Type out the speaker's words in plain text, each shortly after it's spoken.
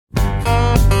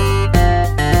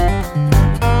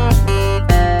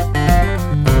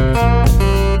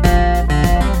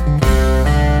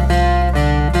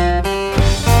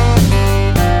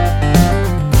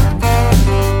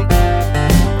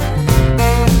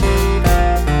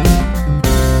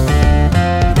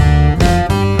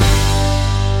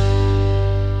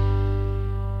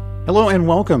Hello and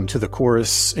welcome to the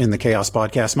Chorus in the Chaos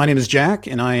podcast. My name is Jack,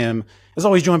 and I am, as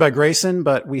always, joined by Grayson,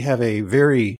 but we have a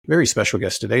very, very special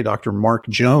guest today. Dr. Mark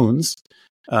Jones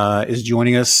is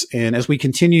joining us. And as we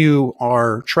continue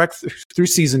our trek through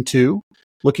season 2,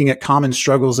 looking at common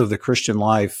struggles of the Christian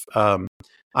life,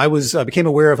 I became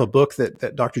aware of a book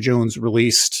that Dr. Jones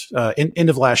released end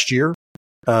of last year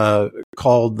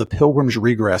called The Pilgrim's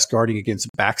Regress, Guarding Against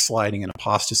Backsliding and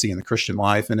Apostasy in the Christian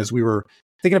Life. And as we were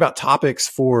thinking about topics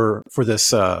for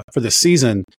this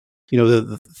season,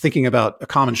 the thinking about a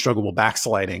common struggle with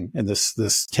backsliding and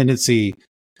this tendency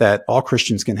that all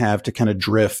Christians can have to kind of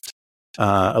drift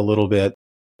a little bit.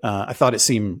 I thought it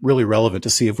seemed really relevant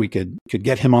to see if we could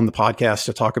get him on the podcast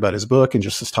to talk about his book and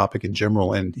just this topic in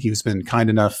general. And he's been kind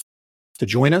enough to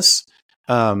join us.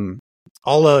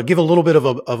 I'll give a little bit of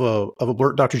a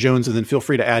blurt, Dr. Jones, and then feel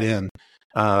free to add in.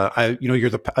 I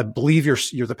believe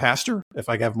you're the pastor, if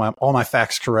I have all my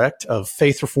facts correct, of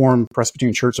Faith Reformed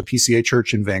Presbyterian Church, a PCA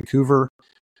church in Vancouver.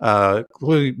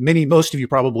 Most of you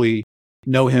probably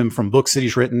know him from books that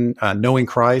he's written. Knowing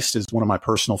Christ is one of my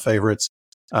personal favorites.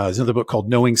 There's another book called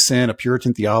Knowing Sin, A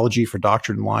Puritan Theology for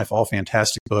Doctrine and Life, all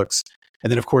fantastic books.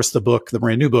 And then, of course, the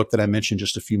brand new book that I mentioned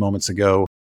just a few moments ago,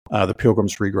 The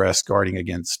Pilgrim's Regress, Guarding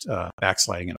Against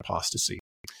Backsliding and Apostasy.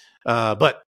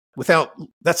 But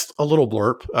that's a little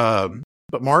blurb.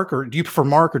 But Mark, or do you prefer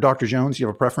Mark or Dr. Jones? Do you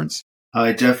have a preference?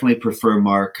 I definitely prefer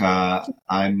Mark. When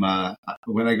I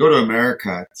go to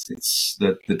America, it's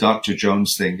the Dr.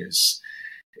 Jones thing is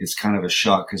kind of a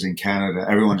shock, because in Canada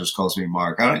everyone just calls me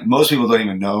Mark. Most people don't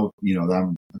even know that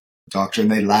I'm a doctor, and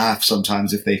they laugh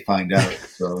sometimes if they find out.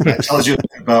 So that tells you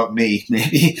about me,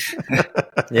 maybe.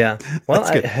 Yeah. Well,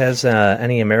 has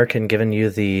any American given you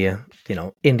the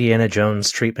Indiana Jones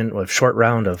treatment with short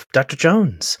round of Dr.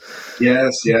 Jones?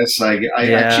 Yes. Actually,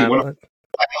 one of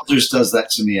my elders does that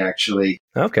to me, actually.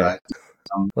 Okay. But,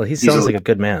 well, he sounds like a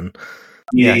good man.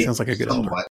 Yeah, he sounds like a good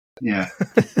elder. Yeah.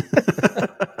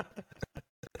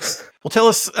 Well, tell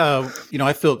us,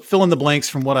 I fill in the blanks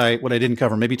from what I didn't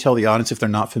cover. Maybe tell the audience, if they're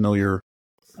not familiar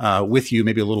with you,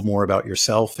 maybe a little more about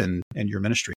yourself and your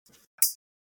ministry.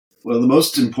 Well, the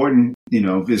most important,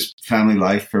 is family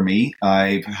life for me.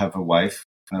 I have a wife.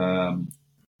 We've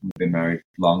been married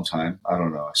a long time. I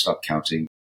don't know. I stopped counting,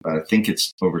 but I think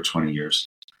it's over 20 years.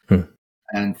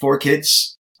 And 4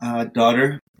 kids,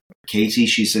 daughter, Katie,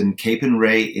 she's in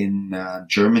Cape-en-Ray in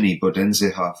Germany,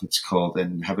 Bodensee-Hof it's called,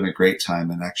 and having a great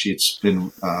time. And actually it's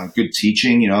been good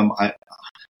teaching.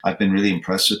 I've been really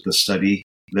impressed with the study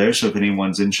there. So if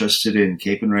anyone's interested in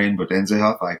Cape-en-Ray and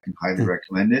Bodensee-Hof, I can highly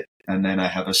recommend it. And then I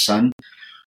have a son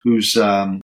who's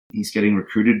he's getting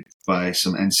recruited by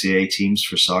some NCAA teams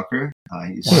for soccer.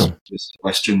 He's just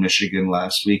Western Michigan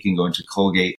last week and going to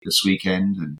Colgate this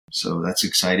weekend, and so that's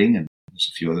exciting. And there's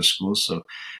a few other schools. So,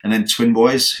 and then twin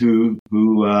boys who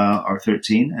are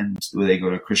 13 and they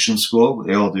go to Christian school.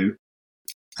 They all do.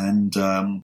 And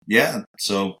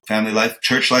so family life,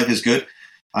 church life is good.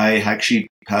 I actually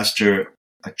pastor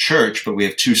a church, but we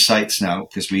have 2 sites now,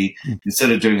 because we, instead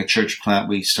of doing a church plant,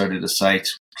 we started a site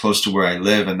close to where I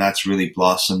live, and that's really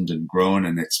blossomed and grown,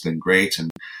 and it's been great. And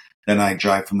then I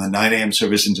drive from the 9 a.m.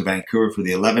 service into Vancouver for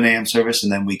the 11 a.m. service,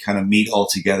 and then we kind of meet all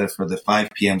together for the 5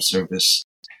 p.m. service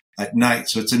at night.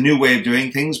 So it's a new way of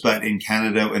doing things, but in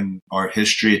Canada and our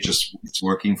history, it's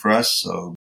working for us.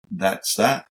 So that's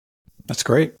that. That's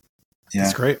great. Yeah.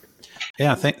 That's great.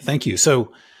 Yeah. Thank you.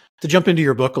 So to jump into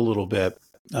your book a little bit,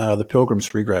 The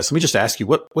Pilgrim's Regress, let me just ask you,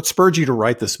 what spurred you to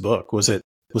write this book? Was it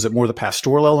more the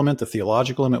pastoral element, the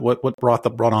theological element? What brought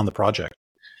on the project?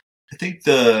 I think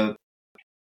the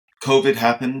COVID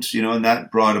happened, and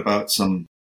that brought about some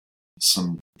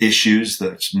issues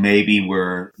that maybe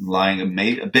were lying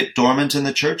a bit dormant in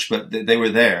the church, but they were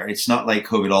there. It's not like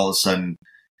COVID all of a sudden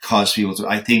caused people to,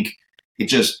 I think it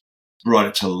just brought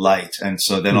it to light. And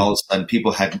so then all of a sudden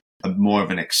people had more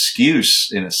of an excuse,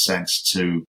 in a sense,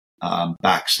 to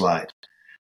backslide.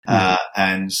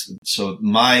 And so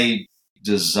my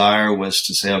desire was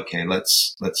to say, okay,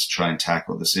 let's try and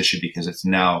tackle this issue, because it's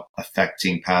now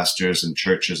affecting pastors and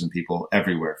churches and people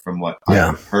everywhere, from what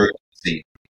I've heard and seen.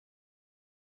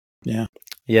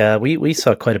 Yeah, we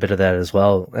saw quite a bit of that as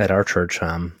well at our church,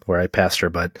 where I pastor.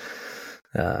 But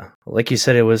like you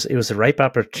said, it was the ripe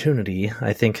opportunity.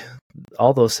 I think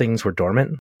all those things were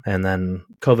dormant, and then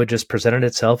COVID just presented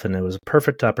itself, and it was a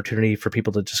perfect opportunity for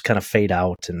people to just kind of fade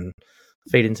out and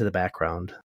fade into the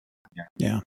background.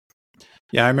 Yeah,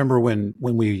 I remember when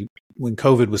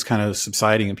COVID was kind of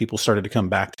subsiding and people started to come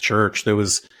back to church, there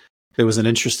was an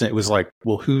interesting, it was like,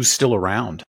 well, who's still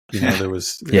around? There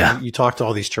was, you talked to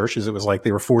all these churches, it was like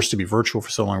they were forced to be virtual for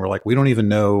so long. We're like, we don't even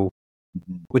know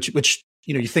which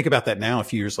you think about that now a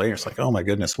few years later, it's like, oh my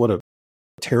goodness, what a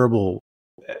terrible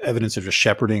evidence of just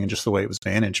shepherding and just the way it was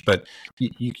managed. But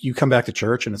you come back to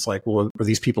church and it's like, well, are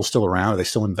these people still around? Are they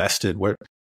still invested? Where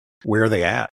are they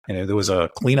at? There was a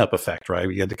cleanup effect, right?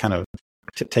 We had to kind of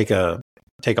take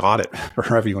audit, or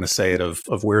however you want to say it,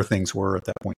 of where things were at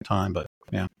that point in time. But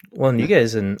yeah. Well, and you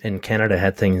guys in Canada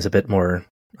had things a bit more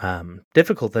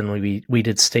difficult than we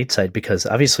did stateside, because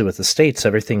obviously with the States,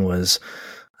 everything was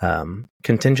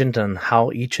contingent on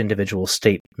how each individual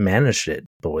state managed it.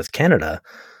 But with Canada,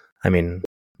 I mean,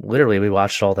 literally we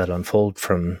watched all that unfold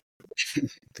from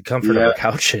the comfort of our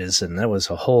couches, and that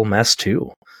was a whole mess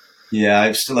too. Yeah,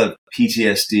 I still have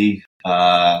PTSD.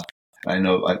 I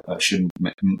know I shouldn't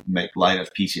make light of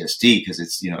PTSD because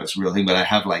it's a real thing, but I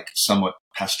have like somewhat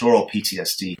pastoral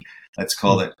PTSD, let's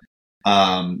call it,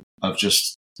 of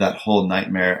just that whole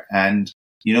nightmare. And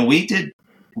we did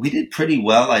pretty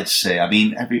well, I'd say. I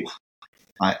mean,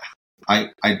 I'm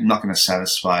not going to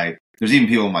satisfy. There's even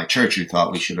people in my church who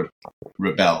thought we should have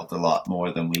rebelled a lot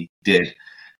more than we did.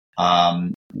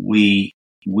 We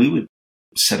would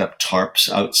set up tarps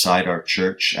outside our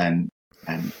church and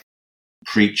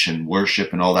preach and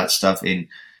worship and all that stuff in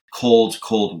cold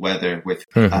weather with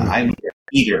I made a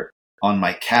heater on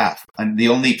my calf, and the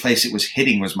only place it was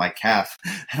hitting was my calf,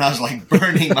 and I was like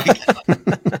burning my calf.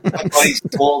 My body's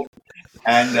cold.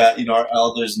 And our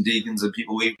elders and deacons and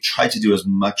people, we tried to do as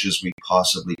much as we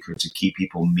possibly could to keep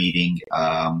people meeting.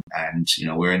 And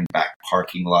we're in back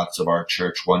parking lots of our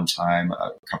church a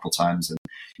couple times, and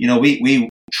we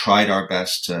tried our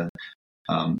best to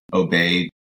obey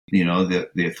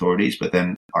the authorities, but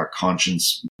then our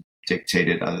conscience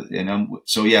dictated.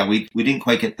 So yeah, we didn't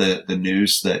quite get the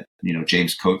news that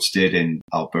James Coates did in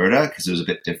Alberta, because it was a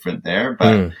bit different there.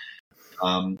 But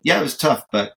it was tough.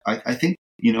 But I think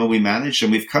we managed,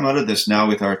 and we've come out of this now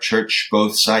with our church,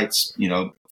 both sites,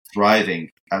 thriving,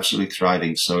 absolutely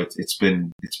thriving. So it's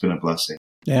been a blessing.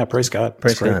 Yeah, praise God.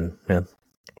 Praise God.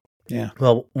 Yeah.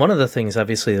 Well, one of the things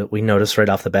obviously that we noticed right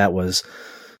off the bat was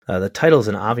the title is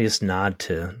an obvious nod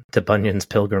to Bunyan's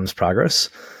Pilgrim's Progress.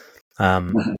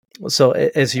 So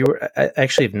as you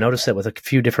actually have noticed that with a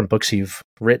few different books you've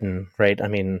written, right? I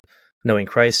mean, Knowing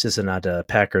Christ is a nod to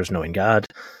Packer's Knowing God.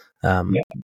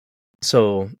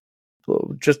 So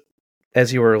just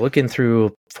as you were looking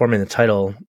through forming the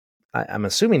title, I'm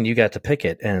assuming you got to pick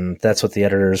it, and that's what the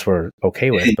editors were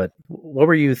okay with. But what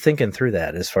were you thinking through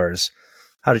that, as far as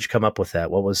how did you come up with that?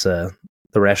 What was the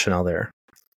rationale there?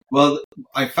 Well,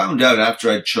 I found out after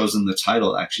I'd chosen the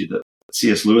title, actually, that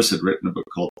C.S. Lewis had written a book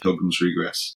called Pilgrim's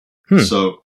Regress.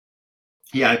 So,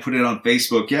 I put it on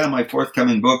Facebook. Yeah, my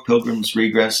forthcoming book, Pilgrim's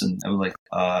Regress. And I was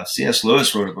like, C.S.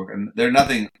 Lewis wrote a book, and they're not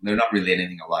really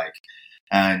anything alike.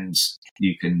 And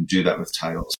you can do that with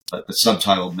titles, but the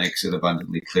subtitle makes it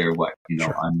abundantly clear what,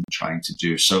 I'm trying to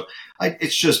do. So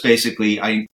it's just basically,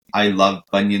 I love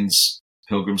Bunyan's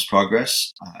Pilgrim's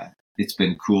Progress. It's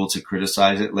been cool to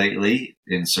criticize it lately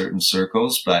in certain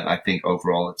circles, but I think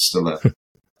overall it's still a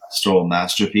pastoral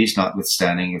masterpiece,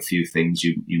 notwithstanding a few things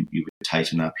you would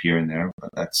tighten up here and there. But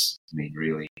that's,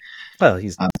 really. Well,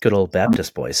 he's a good old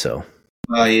Baptist boy, so.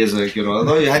 He is a good old,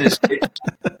 although he had his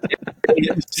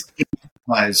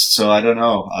so I don't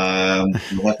know.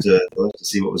 We'll have to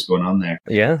see what was going on there.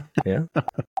 Yeah.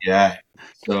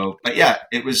 So, but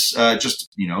it was just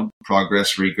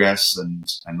progress, regress, and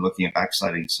looking at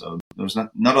backsliding. So there was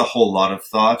not a whole lot of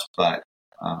thought, but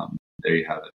there you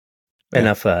have it.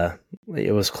 Enough.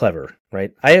 It was clever,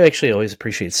 right? I actually always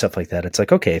appreciate stuff like that. It's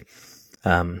like, okay,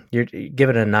 you're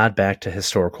giving a nod back to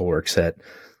historical works that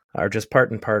are just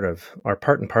part and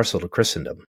parcel to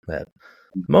Christendom that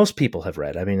most people have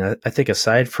read. I mean, I think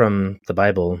aside from the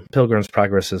Bible, Pilgrim's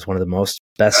Progress is one of the most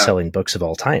best-selling books of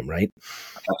all time, right?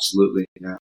 Absolutely,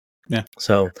 yeah.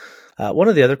 So one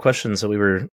of the other questions that we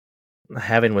were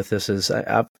having with this is,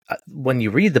 when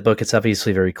you read the book, it's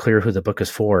obviously very clear who the book is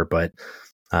for, but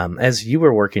as you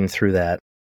were working through that,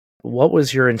 what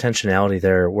was your intentionality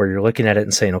there, where you're looking at it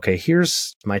and saying, okay,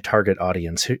 here's my target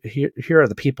audience. Here are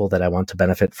the people that I want to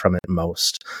benefit from it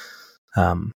most.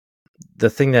 The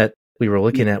thing that we were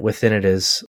looking at within it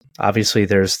is, obviously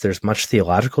there's much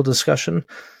theological discussion,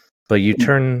 but you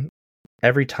turn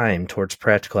every time towards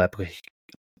practical application.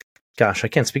 Gosh, I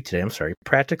can't speak today. I'm sorry.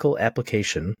 Practical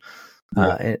application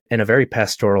in a very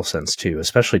pastoral sense too,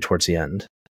 especially towards the end.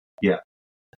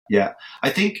 Yeah. I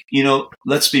think,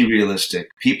 let's be realistic.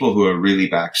 People who are really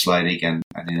backsliding and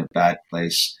in a bad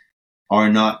place are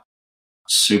not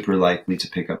super likely to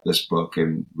pick up this book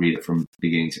and read it from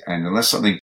beginning to end, unless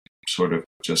something sort of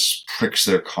just pricks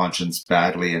their conscience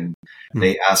badly, and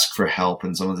they ask for help,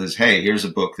 and someone says, hey, here's a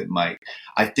book that might.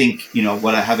 I think,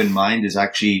 what I have in mind is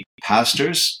actually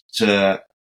pastors to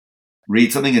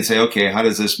read something and say, okay, how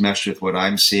does this mesh with what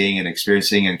I'm seeing and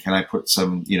experiencing? And can I put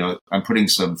some, I'm putting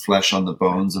some flesh on the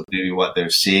bones of maybe what they're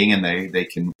seeing, and they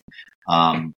can,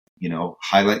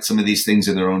 highlight some of these things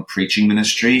in their own preaching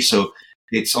ministry. So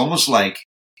it's almost like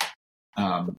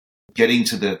getting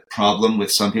to the problem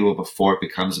with some people before it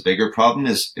becomes a bigger problem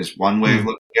is one way of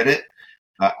looking at it.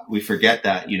 We forget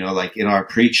that, like in our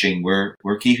preaching, we're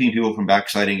keeping people from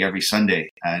backsliding every Sunday.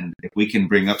 And if we can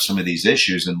bring up some of these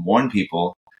issues and warn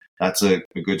people, that's a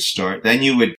good start. Then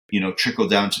you would, trickle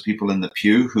down to people in the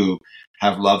pew who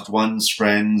have loved ones,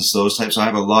 friends, those types. So I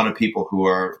have a lot of people who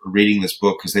are reading this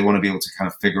book because they want to be able to kind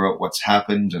of figure out what's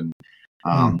happened and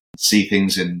see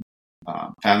things in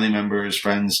family members,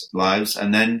 friends' lives.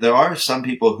 And then there are some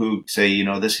people who say,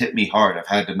 this hit me hard. I've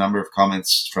had a number of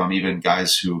comments from even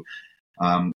guys who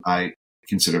I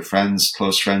consider friends,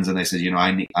 close friends, and they said,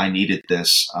 I needed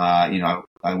this. I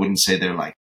wouldn't say they're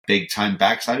like big time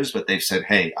backsliders, but they've said,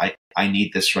 hey, I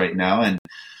need this right now. And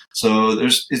so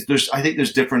I think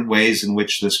there's different ways in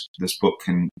which this book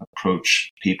can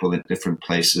approach people in different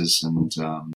places. And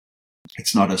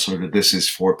it's not a sort of, this is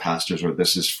for pastors or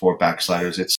this is for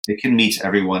backsliders. It can meet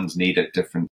everyone's need at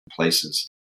different places.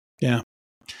 Yeah.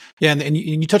 Yeah. And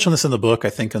you touch on this in the book, I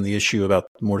think, on the issue about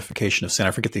mortification of sin.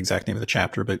 I forget the exact name of the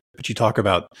chapter, but you talk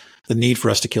about the need for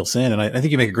us to kill sin. And I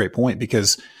think you make a great point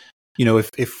because,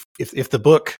 if the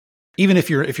book, even if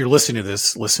you're listening to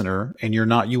this, listener, and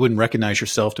you wouldn't recognize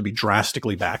yourself to be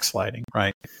drastically backsliding,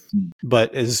 right?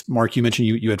 But as Mark, you mentioned,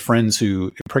 you had friends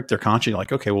who pricked their conscience,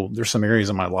 like, okay, well, there's some areas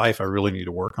of my life I really need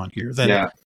to work on here. Then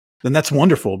that's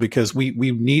wonderful because we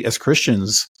need, as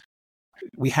Christians,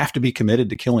 we have to be committed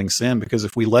to killing sin, because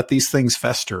if we let these things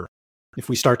fester, if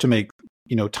we start to make,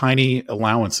 tiny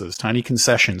allowances, tiny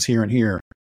concessions here and here,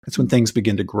 that's when things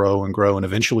begin to grow and grow. And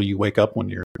eventually you wake up one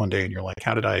day and you're like,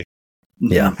 how did I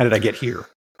get here?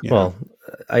 Well,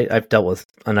 I've dealt with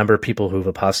a number of people who've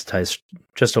apostatized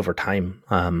just over time.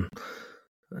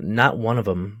 Not one of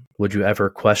them would you ever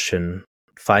question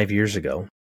 5 years ago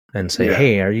and say,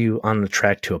 hey, are you on the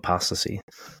track to apostasy?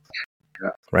 Yeah.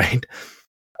 Right?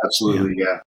 Absolutely.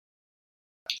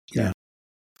 Yeah.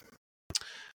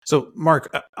 So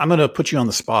Mark, I'm going to put you on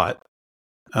the spot.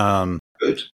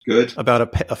 Good. About a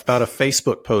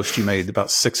Facebook post you made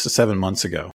about 6 to 7 months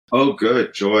ago. Oh,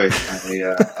 good. Joy.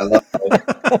 I love it.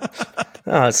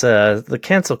 Oh, it's the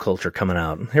cancel culture coming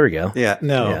out. Here we go. Yeah.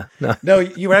 No,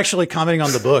 you were actually commenting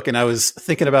on the book, and I was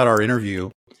thinking about our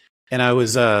interview, and I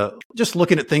was just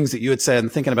looking at things that you had said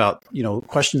and thinking about,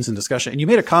 questions and discussion. And you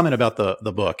made a comment about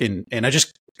the book, and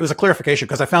it was a clarification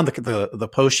because I found the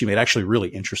post you made actually really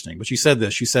interesting. But you said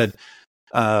this. You said,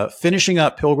 finishing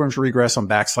up Pilgrim's Regress on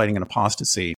Backsliding and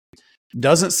Apostasy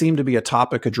doesn't seem to be a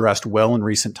topic addressed well in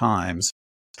recent times,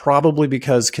 probably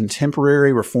because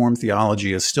contemporary Reformed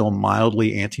theology is still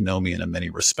mildly antinomian in many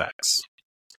respects.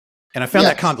 And I found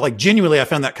that comment, genuinely, I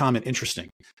found that comment interesting.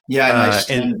 Yeah, and I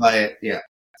stand by it. Yeah.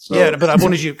 So. But I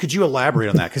wanted could you elaborate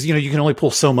on that? Because, you can only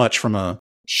pull so much from a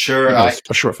short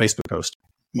Facebook post.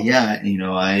 Yeah,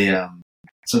 I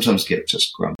sometimes get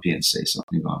just grumpy and say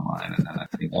something online, and then I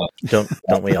think,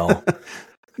 don't we all?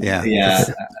 Yeah.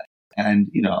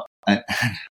 And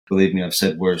believe me, I've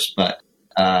said worse, but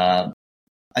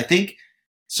I think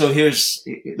so. There's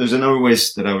a number of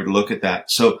ways that I would look at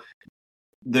that. So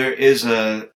there is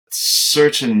a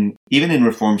certain, even in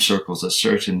Reformed circles, a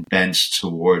certain bent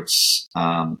towards,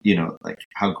 like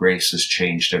how grace has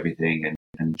changed everything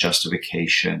and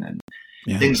justification and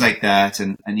things like that.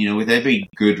 And with every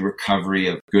good recovery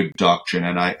of good doctrine,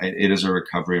 and it is a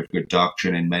recovery of good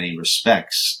doctrine in many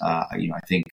respects. I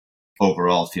think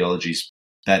overall theology is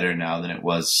better now than it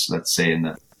was, let's say, in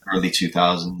the early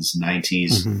 2000s,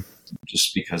 90s,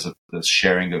 just because of the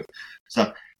sharing of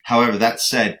stuff. However, that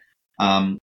said,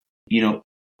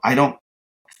 I don't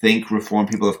think Reformed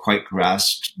people have quite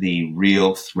grasped the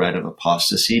real threat of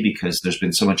apostasy, because there's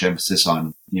been so much emphasis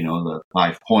on, the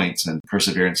 5 points and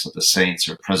perseverance of the saints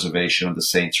or preservation of the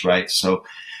saints, right? So,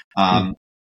 can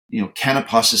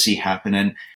apostasy happen?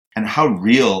 And how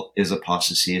real is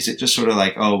apostasy? Is it just sort of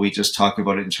like, we just talk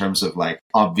about it in terms of like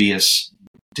obvious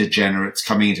degenerates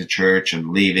coming into church and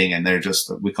leaving, and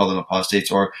we call them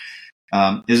apostates? Or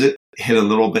is it hit a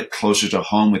little bit closer to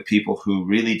home with people who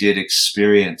really did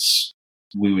experience,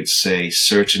 we would say,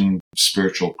 certain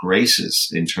spiritual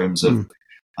graces in terms of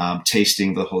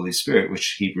tasting the Holy Spirit,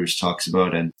 which Hebrews talks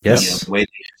about, and the way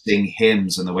they sing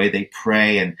hymns and the way they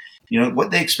pray, and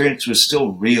what they experienced was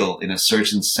still real in a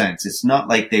certain sense. It's not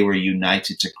like they were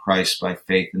united to Christ by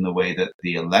faith in the way that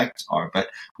the elect are, but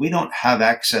we don't have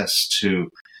access to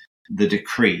the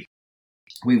decree.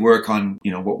 We work on,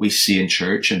 what we see in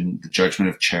church and the judgment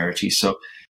of charity. So,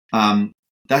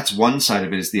 that's one side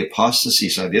of it, is the apostasy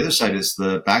side. The other side is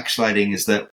the backsliding, is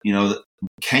that,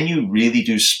 can you really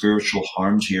do spiritual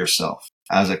harm to yourself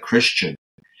as a Christian?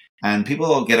 And people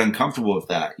all get uncomfortable with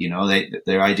that.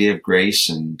 Their idea of grace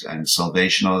and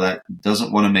salvation, all that,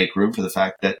 doesn't want to make room for the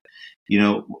fact that,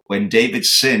 when David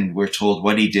sinned, we're told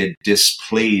what he did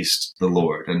displeased the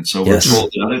Lord. And so we're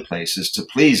told in other places to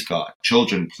please God.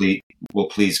 Children will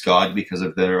please God because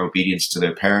of their obedience to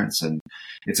their parents. And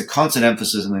it's a constant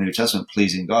emphasis in the New Testament,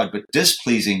 pleasing God. But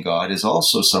displeasing God is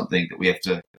also something that we have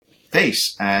to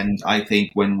face. And I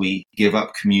think when we give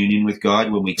up communion with God,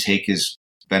 when we take his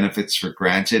benefits for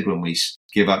granted, when we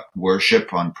give up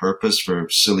worship on purpose for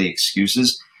silly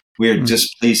excuses, we are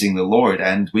displeasing the Lord,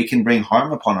 and we can bring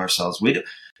harm upon ourselves.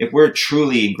 If we're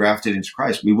truly engrafted into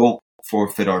Christ, we won't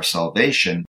forfeit our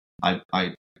salvation.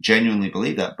 I genuinely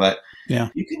believe that. But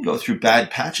you can go through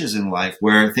bad patches in life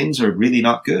where things are really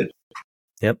not good.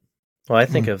 Yep. Well, I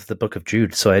think of the book of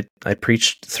Jude. So I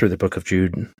preached through the book of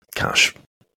Jude,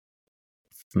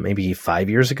 maybe 5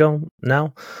 years ago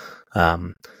now.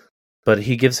 But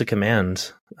he gives a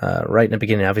command right in the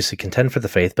beginning, obviously contend for the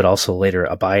faith, but also later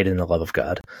abide in the love of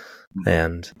God.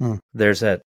 And there's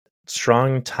that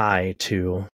strong tie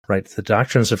to the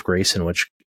doctrines of grace, in which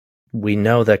we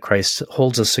know that Christ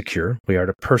holds us secure. We are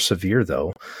to persevere,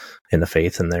 though, in the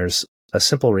faith. And there's a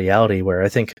simple reality where I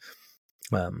think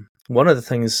one of the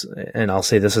things, and I'll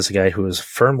say this as a guy who is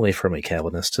firmly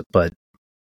Calvinist, but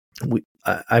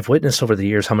I've witnessed over the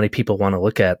years how many people want to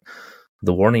look at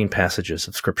the warning passages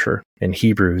of Scripture in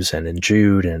Hebrews and in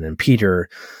Jude and in Peter,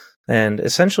 and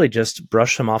essentially just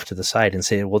brush them off to the side and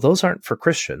say, well, those aren't for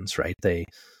Christians, right? They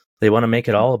want to make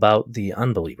it all about the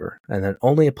unbeliever, and that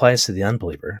only applies to the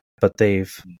unbeliever. But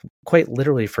they've quite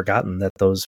literally forgotten that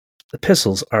those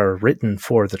epistles are written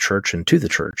for the church and to the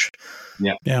church.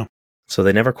 Yeah. So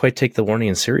they never quite take the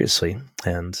warning seriously,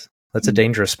 and that's a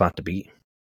dangerous spot to be.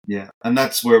 Yeah, and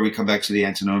that's where we come back to the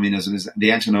antinomianism. Is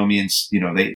the antinomians,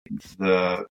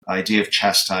 the idea of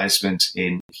chastisement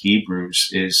in Hebrews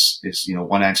is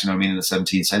one antinomian in the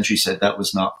 17th century said that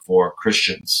was not for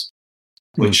Christians,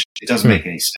 which it doesn't make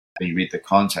any sense when you read the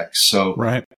context. So,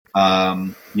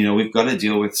 we've got to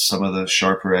deal with some of the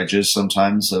sharper edges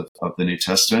sometimes of the New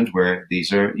Testament, where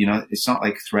these are, it's not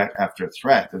like threat after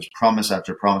threat. There's promise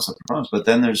after promise after promise, but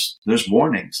then there's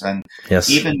warnings, and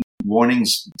even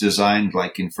warnings designed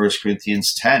like in 1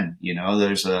 Corinthians 10,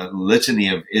 there's a litany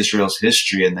of Israel's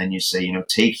history, and then you say,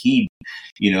 take heed,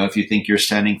 if you think you're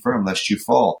standing firm, lest you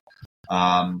fall.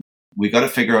 We got to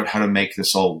figure out how to make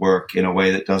this all work in a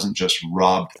way that doesn't just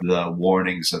rob the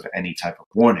warnings of any type of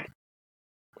warning.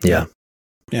 Yeah.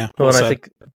 Well, and So, I think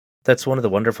that's one of the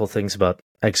wonderful things about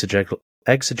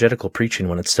exegetical preaching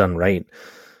when it's done right,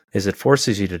 is it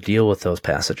forces you to deal with those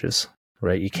passages,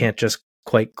 right? You can't just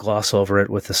quite gloss over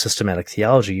it with a systematic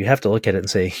theology. You have to look at it and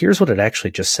say, here's what it actually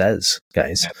just says,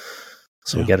 guys.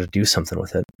 So we got to do something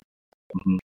with it.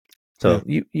 So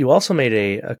you also made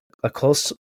a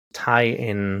close tie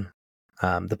in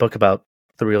the book about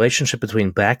the relationship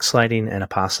between backsliding and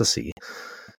apostasy.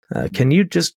 Can you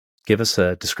just give us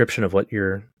a description of what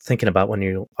you're thinking about when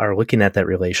you are looking at that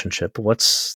relationship?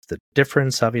 What's the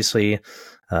difference? Obviously,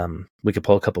 we could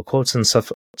pull a couple quotes and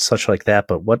stuff, such like that,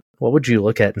 but what would you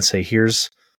look at and say, here's,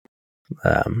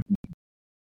 I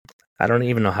don't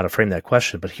even know how to frame that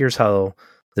question, but here's how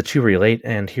the two relate,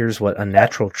 and here's what a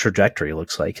natural trajectory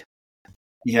looks like.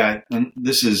 Yeah, and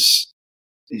this is,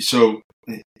 so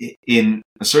in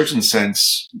a certain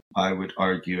sense, I would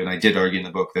argue, and I did argue in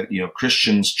the book, that,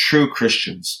 Christians, true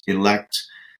Christians, elect,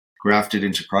 grafted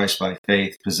into Christ by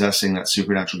faith, possessing that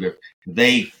supernatural gift,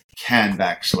 they can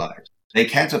backslide. They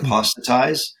can't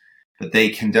apostatize, but they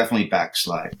can definitely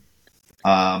backslide.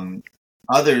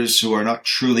 Others who are not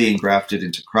truly engrafted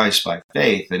into Christ by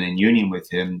faith and in union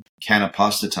with him can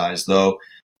apostatize, though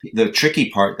the tricky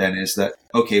part then is that,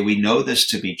 okay, we know this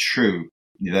to be true,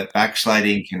 that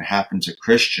backsliding can happen to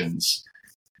Christians,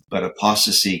 but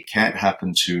apostasy can't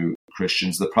happen to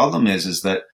Christians. The problem is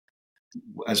that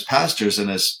as pastors and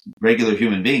as regular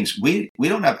human beings, we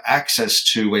don't have access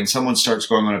to, when someone starts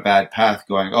going on a bad path,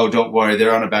 going, oh, don't worry,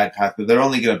 they're on a bad path, but they're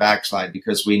only going to backslide,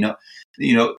 because we know,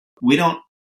 we don't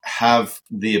have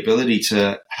the ability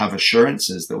to have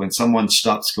assurances that when someone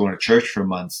stops going to church for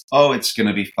months, oh, it's going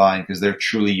to be fine because they're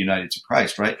truly united to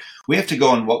Christ, right? We have to go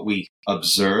on what we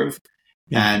observe.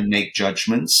 and make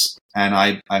judgments.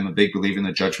 And I'm a big believer in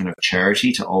the judgment of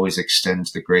charity, to always extend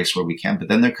the grace where we can. But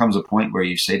then there comes a point where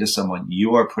you say to someone,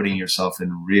 you are putting yourself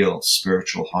in real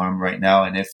spiritual harm right now.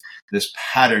 And if this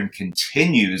pattern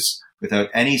continues without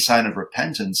any sign of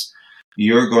repentance,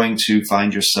 you're going to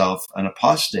find yourself an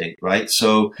apostate, right?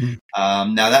 So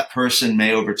now that person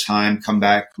may over time come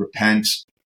back, repent,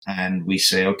 and we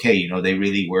say, okay, they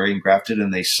really were engrafted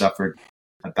and they suffered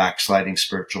a backsliding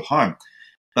spiritual harm.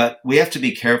 But we have to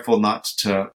be careful not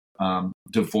to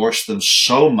divorce them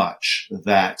so much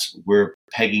that we're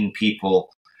pegging people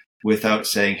without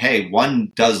saying, hey,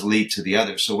 one does lead to the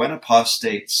other. So when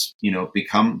apostates,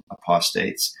 become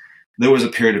apostates, there was a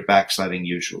period of backsliding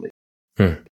usually.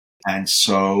 And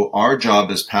so our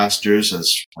job as pastors,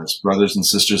 as brothers and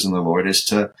sisters in the Lord, is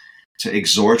to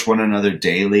exhort one another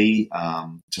daily,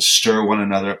 to stir one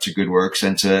another up to good works,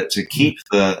 and to keep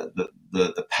the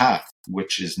path,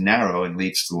 which is narrow and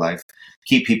leads to life,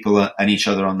 keep people and each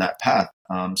other on that path.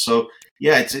 So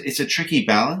yeah, it's a tricky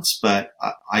balance, but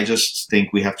I just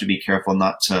think we have to be careful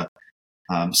not to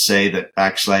say that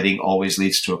backsliding always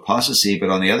leads to apostasy, but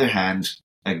on the other hand,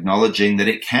 acknowledging that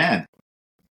it can.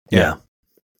 Yeah.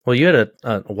 Well, you had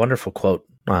a wonderful quote.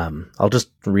 I'll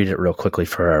just read it real quickly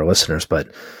for our listeners,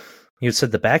 but you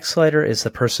said, the backslider is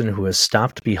the person who has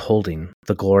stopped beholding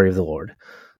the glory of the Lord,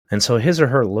 and so his or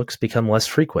her looks become less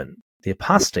frequent. The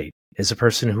apostate is a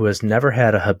person who has never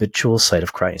had a habitual sight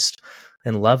of Christ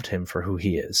and loved him for who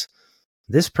he is.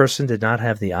 This person did not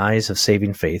have the eyes of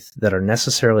saving faith that are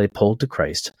necessarily pulled to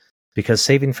Christ, because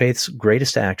saving faith's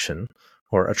greatest action,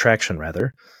 or attraction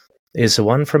rather, is the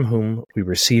one from whom we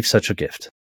receive such a gift.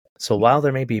 So while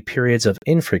there may be periods of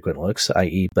infrequent looks,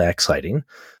 i.e. backsliding,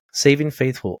 saving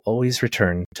faith will always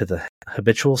return to the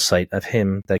habitual sight of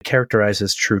him that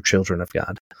characterizes true children of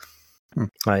God.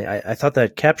 I thought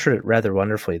that captured it rather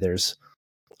wonderfully. There's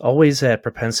always that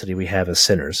propensity we have as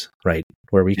sinners, right?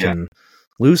 Where we can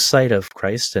lose sight of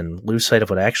Christ and lose sight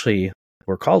of what actually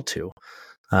we're called to.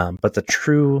 But the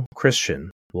true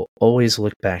Christian will always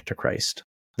look back to Christ.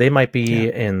 They might be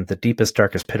in the deepest,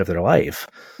 darkest pit of their life,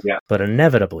 but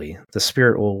inevitably the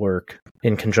Spirit will work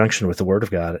in conjunction with the Word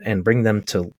of God and bring them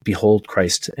to behold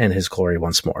Christ and His glory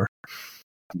once more.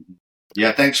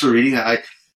 Yeah, thanks for reading that.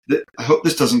 I hope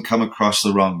this doesn't come across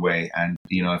the wrong way, and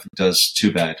if it does,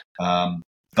 too bad.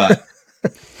 But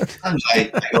sometimes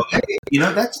I go, hey,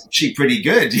 that's actually pretty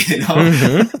good.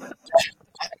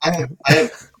 I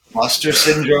have imposter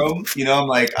syndrome. I'm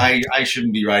like, I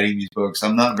shouldn't be writing these books.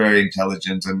 I'm not very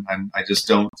intelligent, and I just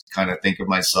don't kind of think of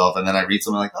myself. And then I read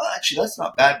something like, oh, actually, that's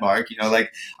not bad, Mark. I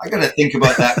got to think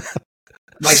about that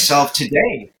myself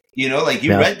today. You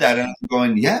read that and I'm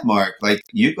going, yeah, Mark,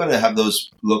 you've got to have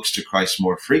those looks to Christ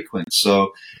more frequent.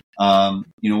 So, one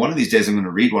of these days I'm going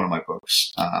to read one of my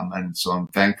books. And so I'm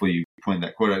thankful you pointed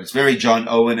that quote out. It's very John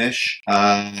Owen-ish,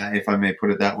 if I may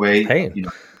put it that way. Hey,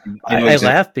 I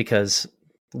laugh because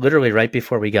literally right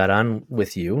before we got on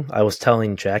with you, I was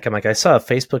telling Jack, I'm like, I saw a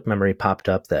Facebook memory popped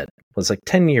up that was like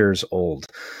 10 years old.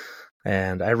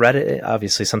 And I read it,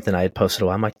 obviously something I had posted.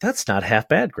 I'm like, that's not half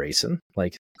bad, Grayson.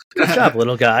 Like, good job,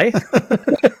 little guy.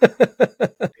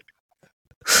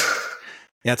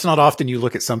 Yeah, it's not often you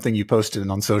look at something you posted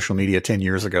on social media 10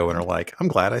 years ago and are like, I'm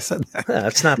glad I said that. Yeah,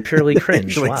 it's not purely cringe.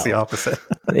 Usually wow. It's the opposite.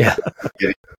 Yeah.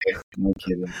 No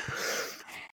kidding.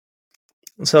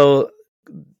 So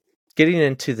getting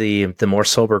into the more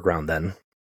sober ground then,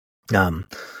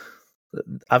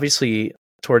 obviously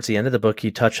towards the end of the book,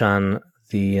 you touch on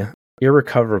the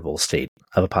irrecoverable state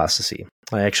of apostasy.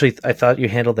 I thought you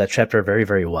handled that chapter very,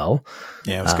 very well.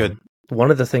 Yeah, it was good.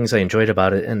 One of the things I enjoyed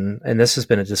about it, and this has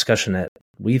been a discussion that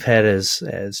we've had as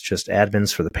just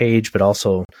admins for the page, but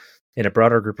also in a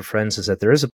broader group of friends, is that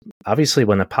there is obviously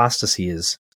when apostasy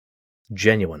is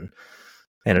genuine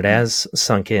and it has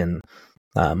sunk in,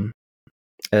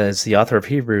 as the author of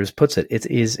Hebrews puts it, it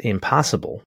is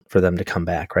impossible for them to come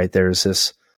back, right? There's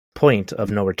this point of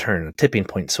no return, a tipping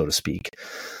point, so to speak.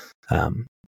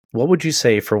 What would you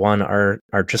say, for one, are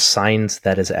just signs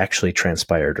that has actually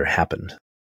transpired or happened?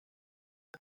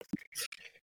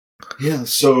 Yeah,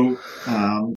 so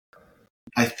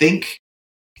I think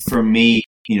for me,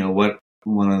 what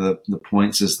one of the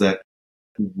points is that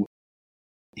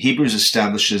Hebrews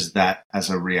establishes that as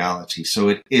a reality. So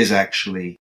it is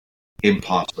actually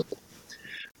impossible.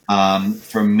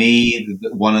 For me,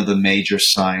 one of the major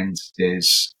signs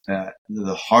is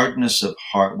the hardness of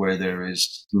heart, where there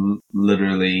is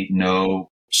literally no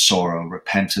sorrow,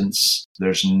 repentance.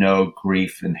 There's no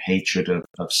grief and hatred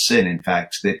of sin. In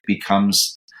fact,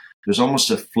 there's almost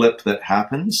a flip that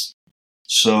happens.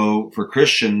 So for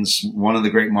Christians, one of the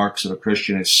great marks of a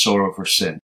Christian is sorrow for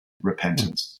sin,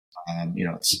 repentance.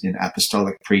 It's in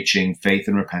apostolic preaching, faith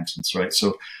and repentance, right?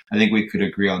 So I think we could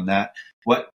agree on that.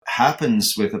 What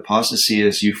happens with apostasy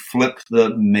is you flip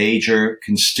the major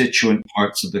constituent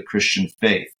parts of the Christian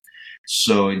faith.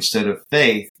 So instead of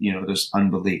faith, there's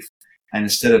unbelief. And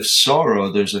instead of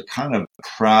sorrow, there's a kind of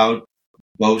proud,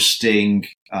 boasting,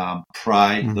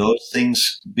 pride. Mm-hmm. Those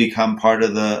things become part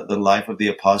of the life of the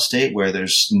apostate, where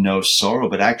there's no sorrow,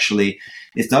 but actually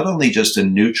it's not only just a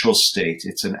neutral state,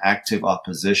 it's an active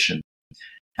opposition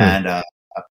and a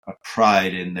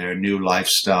pride in their new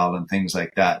lifestyle and things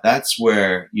like that. That's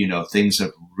where, things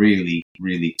have really,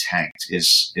 really tanked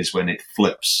is when it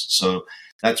flips. So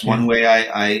that's one way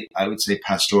I would say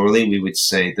pastorally, we would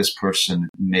say this person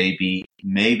maybe,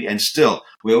 and still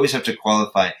we always have to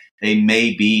qualify, they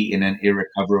may be in an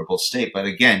irrecoverable state. But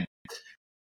again,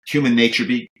 human nature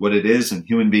being what it is, and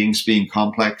human beings being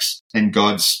complex, and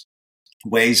God's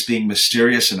ways being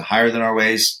mysterious and higher than our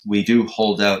ways, we do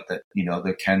hold out that,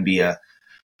 there can be a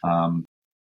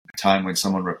time when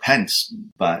someone repents,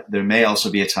 but there may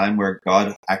also be a time where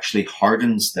God actually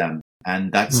hardens them.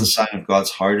 And that's the sign of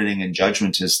God's hardening and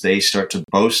judgment, is they start to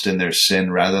boast in their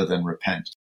sin rather than repent.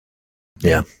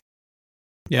 Yeah.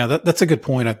 Yeah, that's a good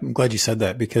point. I'm glad you said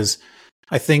that, because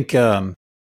I think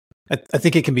I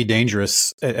think it can be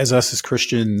dangerous as us as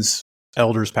Christians,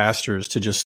 elders, pastors, to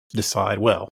just decide,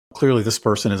 well, clearly this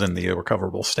person is in the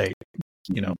irrecoverable state.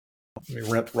 Let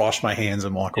me wash my hands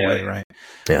and walk away, right?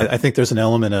 Yeah. I think there's an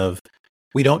element of,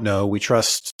 we don't know. We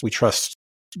trust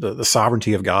the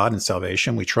sovereignty of God and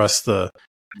salvation. We trust the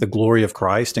glory of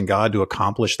Christ and God to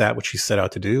accomplish that which he set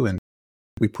out to do. And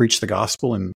we preach the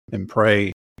gospel and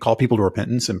pray, call people to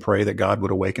repentance and pray that God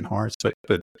would awaken hearts.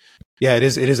 But yeah, it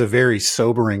is a very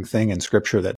sobering thing in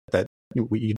Scripture that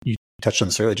you touched on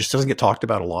this earlier. It just doesn't get talked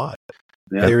about a lot.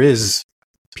 Yeah.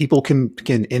 People can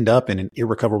end up in an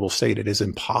irrecoverable state. It is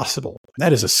impossible.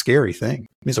 That is a scary thing.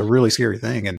 It's a really scary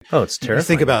thing. And it's terrifying. You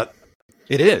think about,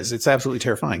 it is. It's absolutely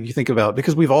terrifying. You think about,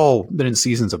 because we've all been in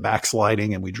seasons of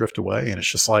backsliding and we drift away, and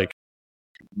it's just like,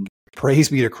 praise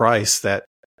be to Christ that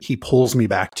he pulls me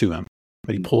back to him.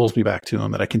 That he pulls me back to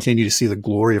him, that I continue to see the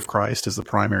glory of Christ as the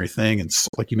primary thing. And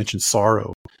like you mentioned,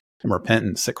 sorrow and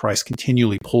repentance, that Christ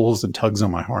continually pulls and tugs on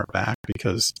my heart back,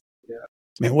 because,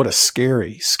 man, what a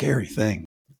scary, scary thing.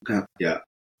 Yeah.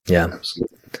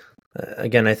 Absolutely.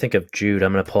 Again, I think of Jude.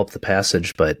 I'm going to pull up the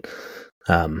passage, but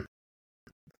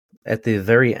at the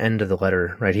very end of the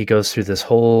letter, right, he goes through this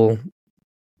whole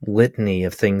litany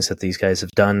of things that these guys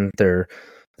have done. They're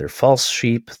false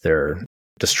sheep. They're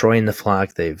destroying the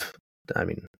flock. They've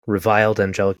reviled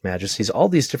angelic majesties, all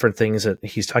these different things that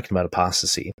he's talking about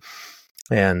apostasy.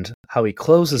 And how he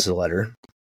closes the letter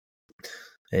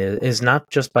is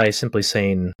not just by simply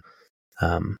saying,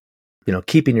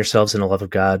 keeping yourselves in the love of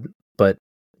God, but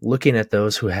looking at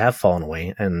those who have fallen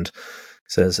away, and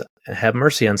says, have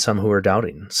mercy on some who are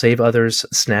doubting, save others,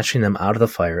 snatching them out of the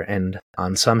fire, and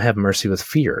on some have mercy with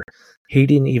fear,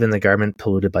 hating even the garment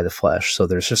polluted by the flesh. So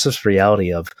there's just this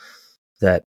reality of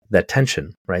that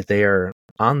tension, right? They are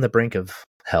on the brink of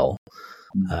hell.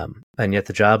 And yet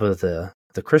the job of the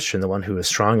Christian, the one who is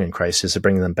strong in Christ, is to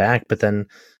bring them back. But then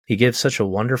he gives such a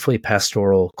wonderfully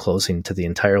pastoral closing to the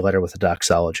entire letter with a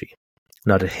doxology.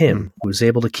 Now to him who is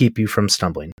able to keep you from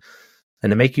stumbling,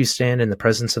 and to make you stand in the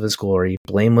presence of his glory,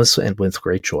 blameless and with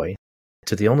great joy.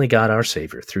 To the only God, our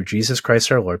Savior, through Jesus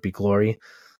Christ our Lord, be glory,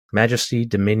 majesty,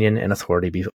 dominion, and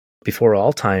authority before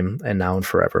all time, and now and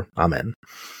forever. Amen.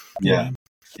 Yeah,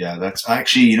 that's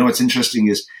actually, what's interesting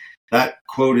is that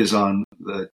quote is on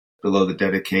below the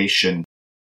dedication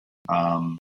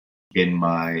in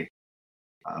my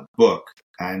book.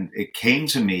 And it came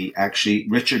to me, actually,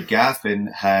 Richard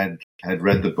Gaffin had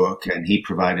read the book, and he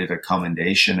provided a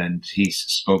commendation, and he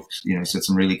spoke, said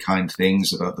some really kind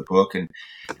things about the book. And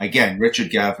again, Richard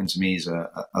Gaffin to me is a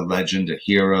legend, a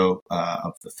hero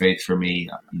of the faith for me,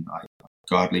 a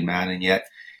godly man. And yet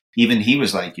even he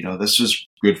was like, this was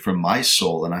good for my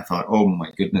soul. And I thought, oh my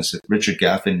goodness, if Richard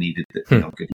Gaffin needed good.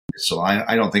 So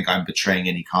I don't think I'm betraying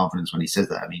any confidence when he says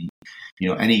that. I mean,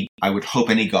 I would hope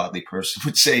any godly person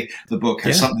would say the book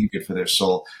has something good for their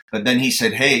soul. But then he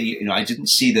said, hey, I didn't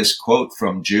see this quote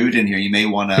from Jude in here. You may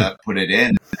want to put it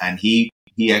in. And he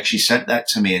actually sent that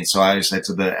to me. And so I said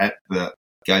to the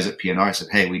guys at PNR, I said,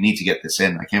 hey, we need to get this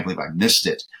in. I can't believe I missed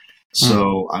it.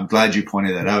 So I'm glad you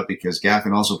pointed that out, because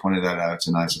Gaffin also pointed that out.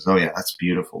 And I said, oh yeah, that's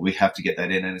beautiful. We have to get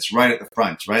that in. And it's right at the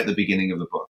front, right at the beginning of the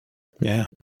book. Yeah.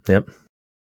 Yep.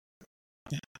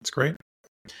 Yeah, that's great.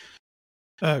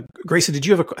 Grayson, did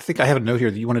you have I think I have a note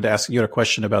here that you wanted to ask. You had a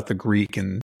question about the Greek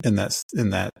in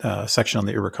that section on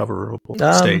the irrecoverable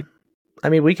state. I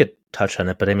mean, we could touch on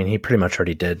it, but I mean, he pretty much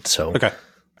already did. So okay.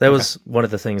 That was one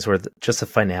of the things where just the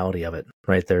finality of it,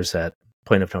 right? There's that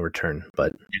point of no return,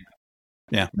 but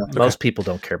most people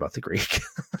don't care about the Greek.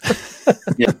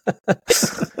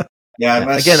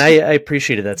 Again, I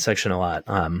appreciated that section a lot.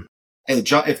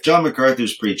 If John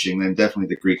MacArthur's preaching, then definitely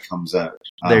the Greek comes out.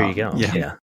 There you go.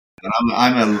 Yeah.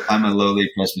 I'm a lowly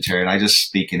Presbyterian. I just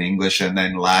speak in English and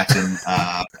then Latin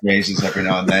phrases every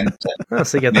now and then.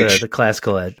 So you get the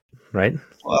classical ed, right?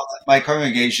 Well, my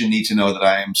congregation need to know that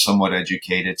I am somewhat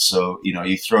educated. So,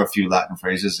 you throw a few Latin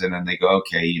phrases in and they go,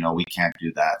 okay, we can't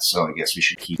do that. So I guess we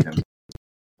should keep him.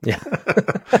 Yeah.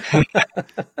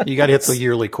 You got to hit the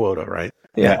yearly quota, right?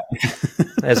 Yeah.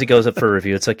 As he goes up for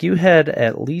review, it's like, you had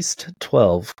at least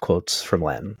 12 quotes from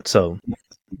Latin. So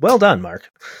well done, Mark.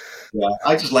 Yeah.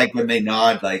 I just like when they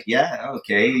nod, like, yeah,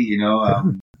 okay.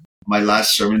 My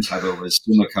last sermon title was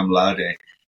Summa Cum Laude.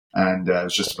 And it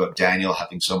was just about Daniel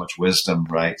having so much wisdom,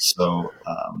 right? So,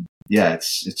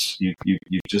 it's you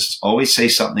just always say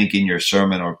something in your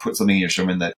sermon or put something in your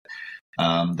sermon that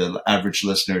the average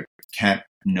listener can't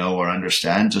know or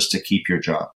understand, just to keep your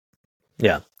job.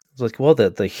 Yeah. It's like, well,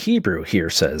 the Hebrew here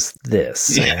says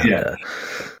this. And,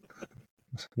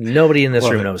 nobody in this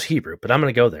room knows Hebrew, but I'm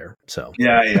going to go there. So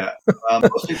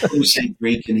most people who say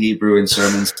Greek and Hebrew in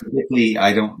sermons, typically,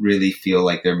 I don't really feel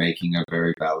like they're making a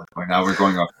very valid point. Now we're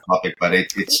going off topic, but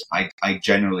I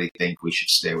generally think we should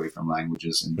stay away from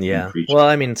languages and preaching. Well,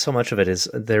 I mean, so much of it is,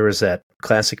 there was that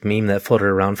classic meme that floated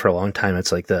around for a long time.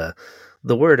 It's like the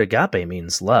word agape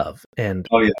means love, and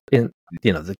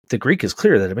the Greek is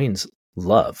clear that it means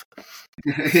love.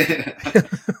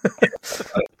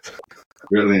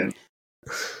 Brilliant.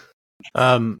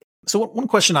 So one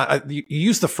question, you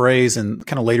use the phrase, and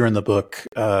kind of later in the book,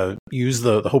 use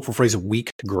the hopeful phrase of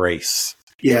weak grace.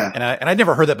 Yeah. And I'd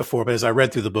never heard that before, but as I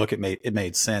read through the book, it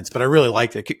made sense. But I really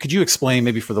liked it. Could you explain,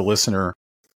 maybe for the listener,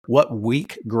 what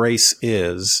weak grace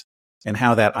is and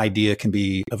how that idea can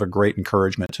be of a great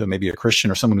encouragement to maybe a Christian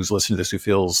or someone who's listening to this who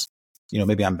feels,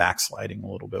 maybe I'm backsliding a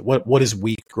little bit? What is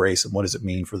weak grace, and what does it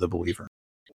mean for the believer?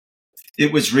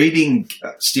 It was reading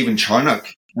Stephen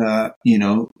Charnock,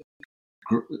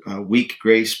 weak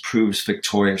grace proves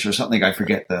victorious, or something. I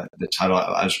forget the title.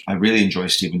 I really enjoy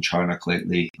Stephen Charnock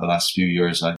lately. The last few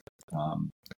years, I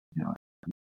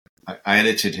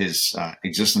edited his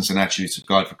Existence and Attributes of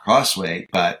God for Crossway,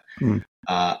 but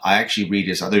I actually read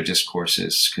his other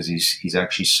discourses because he's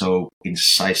actually so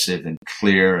incisive and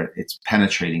clear. It's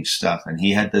penetrating stuff, and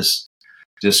he had this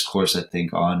discourse, I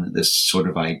think, on this sort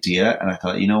of idea, and I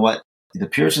thought, you know what? The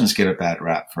Puritans get a bad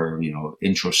rap for,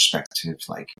 introspective,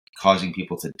 like causing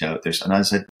people to doubt this. And I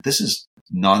said, this is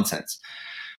nonsense.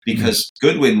 Because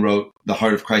Goodwin wrote The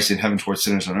Heart of Christ in Heaven Towards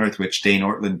Sinners on Earth, which Dane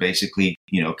Ortlund basically,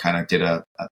 kind of did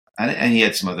and he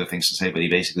had some other things to say, but he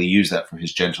basically used that for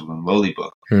his Gentle and Lowly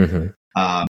book. Mm-hmm.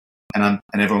 And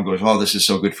everyone goes, oh, this is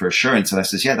so good for assurance. And I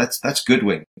says, yeah, that's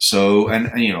Goodwin. So,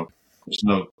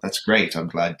 that's great. I'm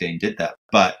glad Dane did that.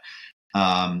 But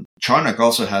Charnock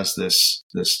also has this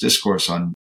discourse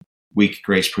on weak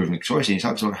grace proving victorious. And he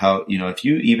talks about how, if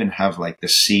you even have like the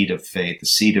seed of faith, the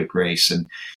seed of grace, and,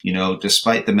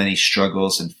 despite the many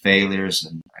struggles and failures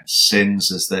and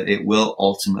sins, is that it will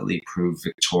ultimately prove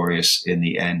victorious in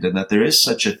the end. And that there is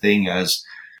such a thing as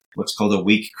what's called a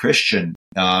weak Christian.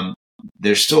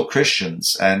 They're still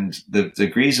Christians, and the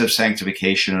degrees of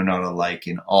sanctification are not alike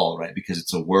in all, right? Because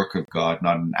it's a work of God,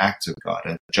 not an act of God.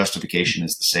 And justification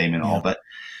is the same in all. But,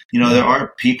 there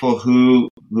are people who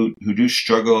do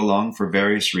struggle along for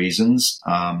various reasons.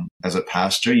 As a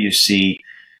pastor, you see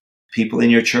people in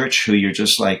your church who you're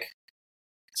just like,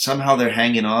 somehow they're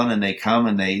hanging on, and they come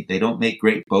and they don't make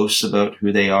great boasts about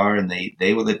who they are, and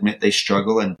they will admit they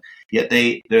struggle, and yet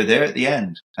they're there at the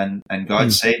end, and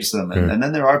God saves them. And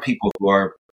then there are people who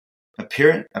are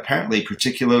apparently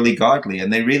particularly godly,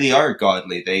 and they really are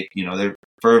godly. They're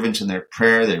fervent in their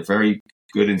prayer. They're very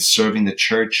good in serving the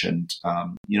church. And,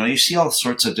 you see all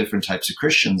sorts of different types of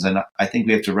Christians. And I think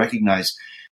we have to recognize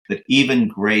that even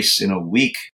grace in a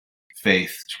weak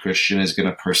faith Christian is going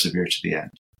to persevere to the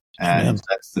end. And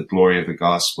that's the glory of the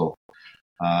gospel.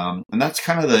 And that's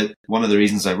kind of one of the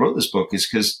reasons I wrote this book, is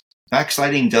because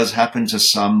backsliding does happen to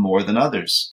some more than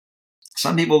others.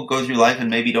 Some people go through life and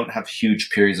maybe don't have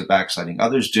huge periods of backsliding.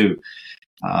 Others do.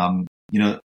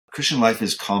 Christian life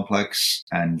is complex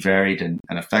and varied and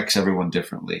affects everyone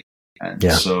differently. And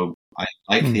so I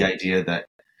like the idea that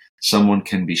someone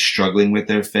can be struggling with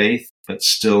their faith, but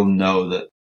still know that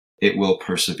it will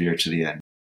persevere to the end.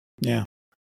 Yeah.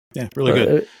 Yeah, really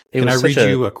good. Can I read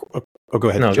you oh, go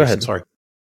ahead. No, Jason, go ahead. Sorry.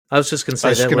 I was just going to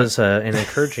say that was an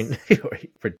encouraging.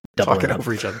 We're talking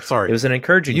over each other. Sorry. It was an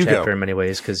encouraging chapter in many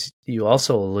ways, because you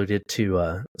also alluded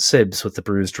to Sibs with the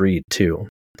bruised reed too.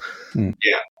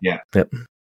 Yeah. Yep.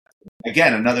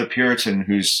 Again, another Puritan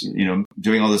who's,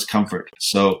 doing all this comfort.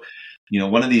 So,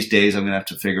 one of these days I'm going to have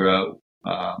to figure out,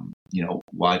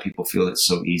 why people feel it's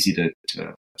so easy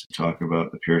to talk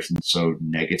about the Puritans so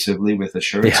negatively with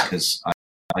assurance, because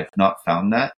I've not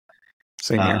found that.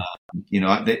 Same here.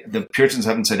 The Puritans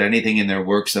haven't said anything in their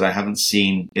works that I haven't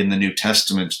seen in the New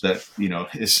Testament that,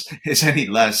 is any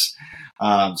less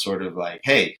sort of like,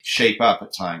 hey, shape up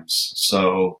at times.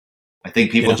 So I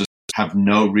think people just have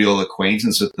no real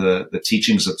acquaintance with the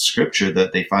teachings of Scripture,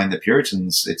 that they find the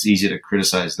Puritans, it's easy to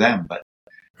criticize them. But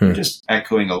just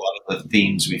echoing a lot of the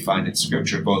themes we find in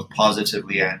Scripture, both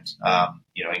positively and,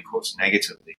 in quotes,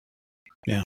 negatively.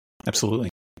 Yeah, absolutely.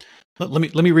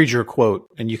 Let me read your quote,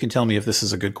 and you can tell me if this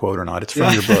is a good quote or not. It's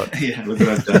from your book. Yeah, look what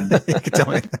I've done. You can tell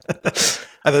me. I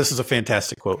thought this is a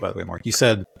fantastic quote, by the way, Mark. You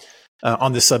said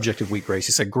on this subject of weak grace,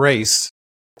 you said, grace,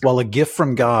 while a gift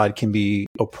from God, can be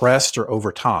oppressed or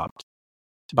overtopped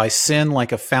by sin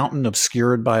like a fountain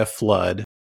obscured by a flood,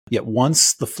 yet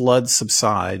once the flood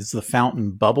subsides, the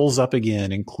fountain bubbles up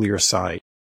again in clear sight.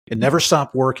 It never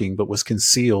stopped working, but was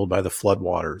concealed by the flood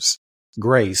waters.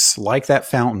 Grace, like that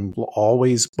fountain, will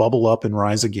always bubble up and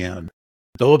rise again.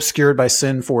 Though obscured by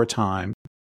sin for a time,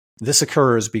 this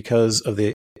occurs because of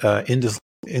the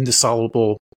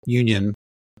indissoluble union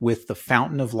with the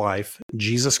fountain of life,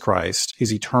 Jesus Christ.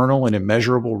 His eternal and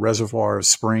immeasurable reservoir of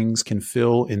springs can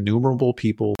fill innumerable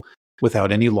people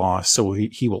without any loss, so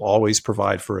he will always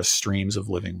provide for us streams of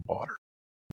living water.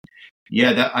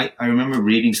 Yeah, I remember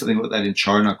reading something about that in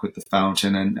Charnock with the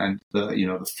fountain, and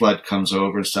the flood comes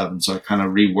over and stuff, and so I kind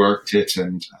of reworked it,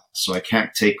 and so I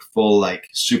can't take full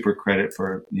super credit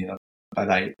for but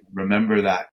I remember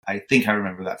that. I think I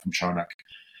remember that from Charnock,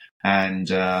 and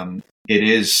that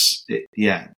is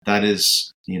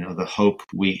the hope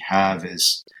we have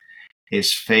is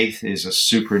faith is a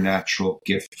supernatural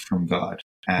gift from God,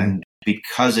 and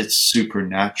because it's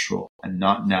supernatural and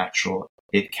not natural,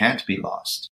 it can't be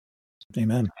lost.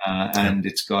 Amen. And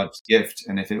it's God's gift.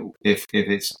 And if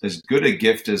it's as good a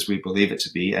gift as we believe it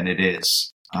to be, and it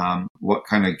is, what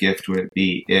kind of gift would it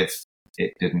be if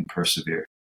it didn't persevere?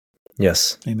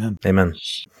 Yes. Amen. Amen.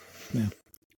 Yeah.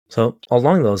 So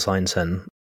along those lines, then,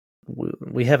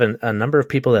 we have a number of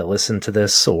people that listen to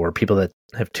this, or people that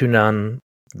have tuned on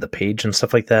the page and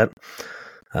stuff like that.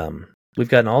 We've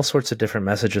gotten all sorts of different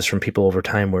messages from people over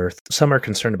time where some are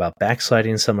concerned about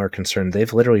backsliding, some are concerned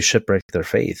they've literally shipwrecked their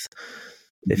faith.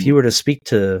 If you were to speak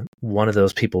to one of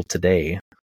those people today,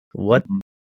 what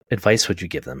advice would you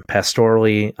give them?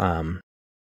 Pastorally,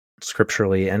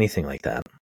 scripturally, anything like that?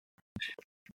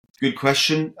 Good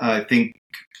question. I think,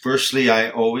 firstly, I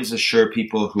always assure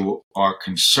people who are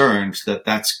concerned that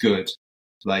that's good.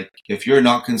 Like, if you're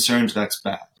not concerned, that's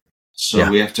bad.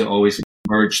 So we have to always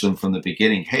encourage them from the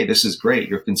beginning. Hey, this is great.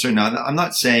 You're concerned. Now, I'm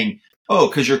not saying, oh,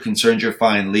 because you're concerned, you're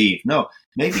fine, leave. No,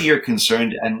 maybe you're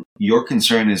concerned, and your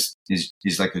concern is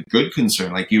like a good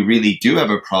concern. Like, you really do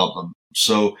have a problem.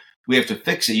 So we have to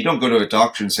fix it. You don't go to a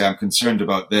doctor and say, I'm concerned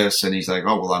about this. And he's like,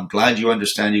 oh, well, I'm glad you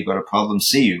understand you've got a problem.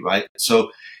 See you, right?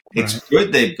 So it's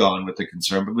good they've gone with the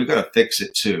concern, but we've got to fix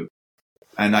it too.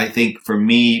 And I think for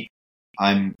me,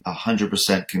 I'm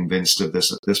 100% convinced of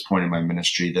this at this point in my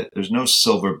ministry, that there's no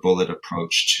silver bullet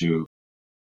approach to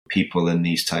people in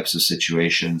these types of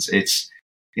situations. It's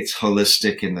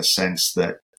holistic in the sense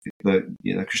that the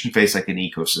Christian faith is like an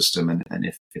ecosystem, and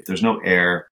if there's no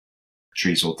air,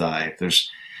 trees will die.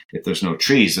 If there's no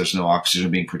trees, there's no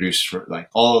oxygen being produced. For like,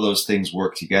 all of those things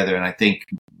work together. And I think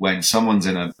when someone's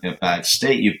in a bad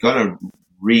state, you've got to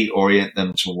reorient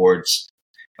them towards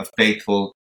a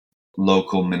faithful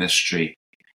local ministry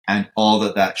and all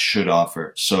that should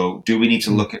offer. So do we need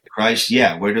to look at Christ?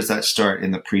 Yeah. Where does that start?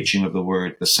 In the preaching of the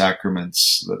word, the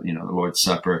sacraments, the Lord's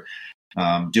Supper.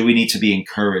 Do we need to be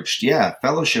encouraged? Yeah.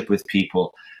 Fellowship with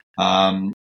people.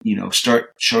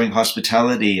 Start showing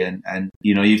hospitality, and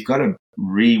you've got to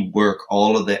rework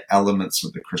all of the elements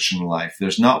of the Christian life.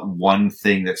 There's not one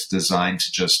thing that's designed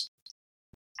to just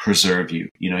preserve you.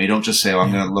 You don't just say, oh,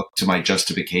 I'm going to look to my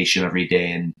justification every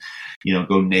day and,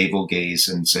 go navel gaze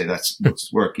and say that's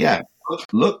work. Yeah.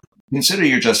 Look, consider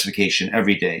your justification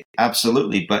every day.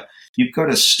 Absolutely. But you've got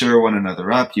to stir one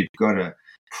another up. You've got to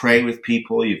pray with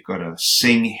people. You've got to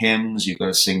sing hymns. You've got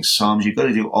to sing psalms. You've got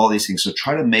to do all these things. So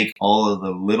try to make all of the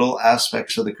little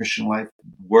aspects of the Christian life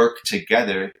work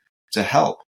together to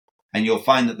help. And you'll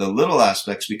find that the little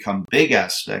aspects become big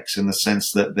aspects in the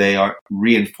sense that they are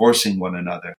reinforcing one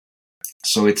another.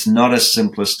 So it's not a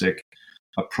simplistic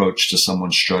approach to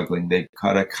someone struggling. They've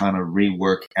got to kind of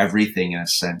rework everything in a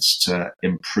sense to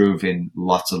improve in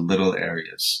lots of little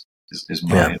areas is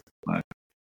my.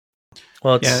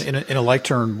 Well, it's, in a like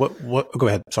turn, what, go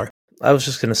ahead. Sorry. I was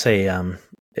just going to say,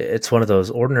 it's one of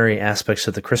those ordinary aspects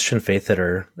of the Christian faith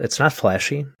that it's not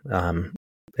flashy.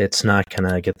 It's not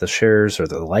going to get the shares or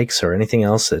the likes or anything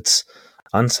else. It's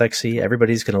unsexy.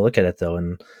 Everybody's going to look at it though.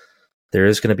 And there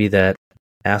is going to be that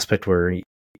aspect where,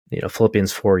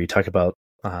 Philippians 4, you talk about,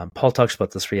 Paul talks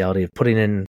about this reality of putting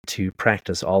into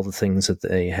practice all the things that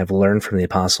they have learned from the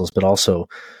apostles, but also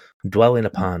dwelling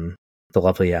upon the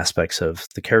lovely aspects of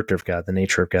the character of God, the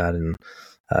nature of God, and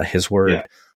his word. Yeah.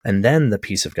 And then the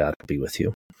peace of God will be with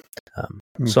you.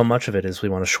 So much of it is we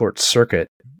want to short circuit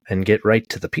and get right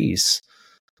to the peace,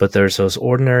 but there's those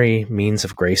ordinary means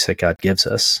of grace that God gives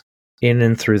us in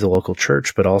and through the local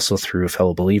church, but also through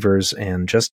fellow believers and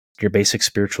just your basic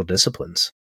spiritual disciplines.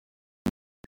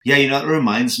 Yeah, it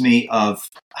reminds me of,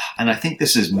 and I think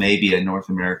this is maybe a North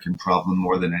American problem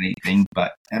more than anything,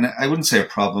 and I wouldn't say a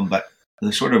problem, but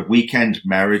the sort of weekend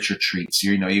marriage retreats.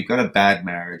 You've got a bad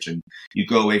marriage and you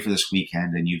go away for this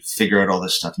weekend and you figure out all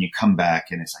this stuff and you come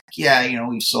back and it's like,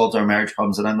 we've solved our marriage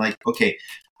problems. And I'm like, okay,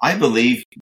 I believe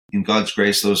in God's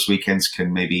grace, those weekends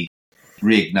can maybe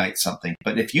reignite something.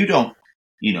 But if you don't,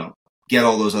 get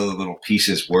all those other little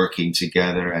pieces working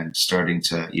together and starting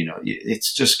to,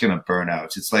 it's just going to burn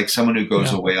out. It's like someone who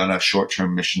goes away on a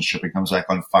short-term mission trip and comes back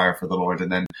on fire for the Lord.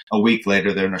 And then a week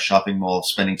later, they're in a shopping mall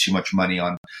spending too much money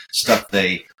on stuff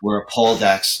they were appalled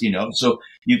at, So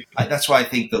that's why I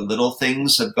think the little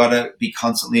things have got to be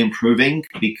constantly improving,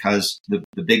 because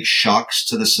the big shocks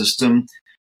to the system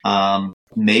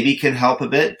maybe can help a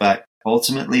bit, but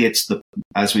ultimately, it's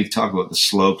as we've talked about, the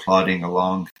slow plodding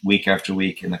along week after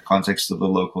week in the context of the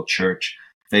local church,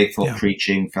 faithful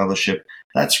preaching, fellowship.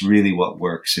 That's really what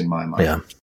works in my mind.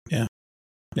 Yeah.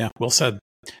 Well said.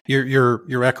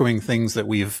 You're echoing things that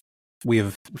we have.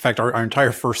 In fact, our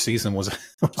entire first season was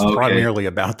primarily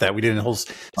about that. We did a whole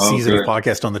season of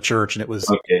podcast on the church, and it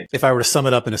was. If I were to sum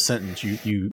it up in a sentence,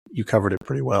 you covered it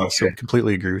pretty well. So I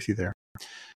completely agree with you there.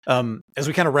 As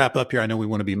we kind of wrap up here, I know we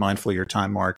want to be mindful of your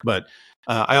time, Mark, but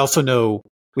I also know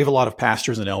we have a lot of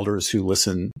pastors and elders who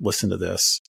listen to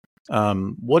this.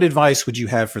 What advice would you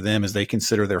have for them as they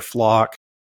consider their flock?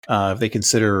 If they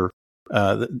consider,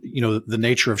 the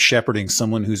nature of shepherding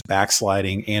someone who's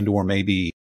backsliding and or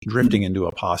maybe drifting into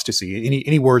apostasy?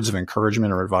 Any words of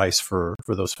encouragement or advice for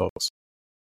those folks?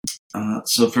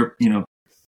 So for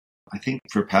I think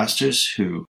for pastors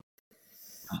who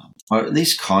are at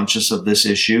least conscious of this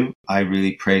issue, I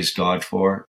really praise God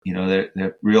for.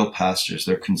 They're real pastors.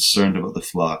 They're concerned about the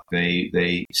flock.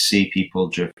 They see people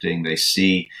drifting. They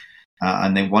see,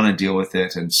 and they want to deal with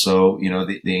it. And so,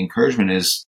 the encouragement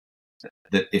is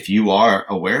that if you are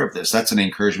aware of this, that's an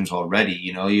encouragement already.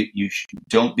 You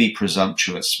don't be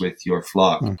presumptuous with your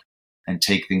flock and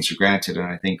take things for granted.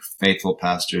 And I think faithful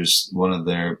pastors, one of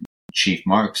their chief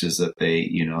marks is that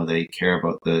they care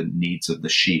about the needs of the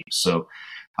sheep. So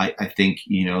I think,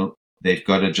 they've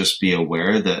got to just be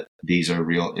aware that these are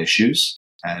real issues.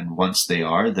 And once there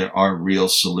are real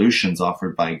solutions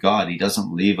offered by God. He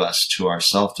doesn't leave us to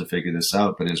ourselves to figure this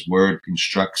out, but his word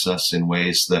instructs us in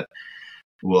ways that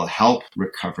will help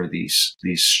recover these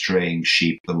straying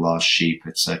sheep, the lost sheep,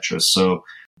 etc. So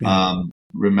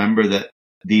remember that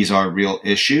these are real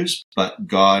issues, but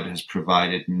God has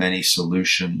provided many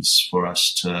solutions for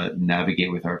us to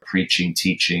navigate with our preaching,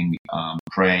 teaching,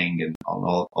 praying, and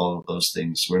all of those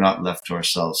things. We're not left to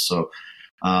ourselves. So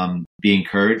be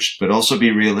encouraged, but also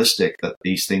be realistic that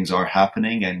these things are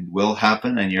happening and will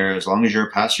happen. And as long as you're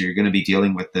a pastor, you're going to be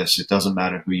dealing with this. It doesn't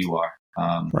matter who you are.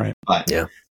 Right. But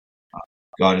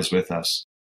God is with us.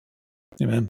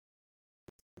 Amen.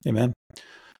 Well,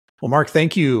 Mark,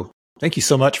 thank you. Thank you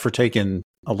so much for taking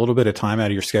a little bit of time out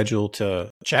of your schedule to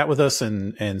chat with us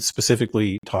and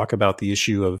specifically talk about the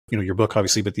issue of, your book,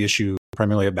 obviously, but the issue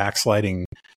primarily of backsliding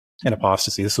and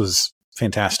apostasy. This was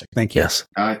fantastic. Thank you. Yes.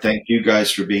 Thank you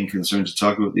guys for being concerned to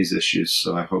talk about these issues.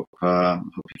 So I hope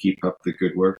you keep up the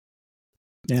good work.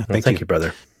 Yeah. Thank you,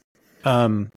 brother.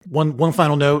 One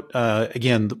final note.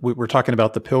 Again, we're talking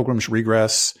about the Pilgrim's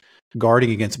Regress,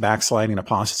 guarding against backsliding and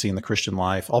apostasy in the Christian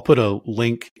life. I'll put a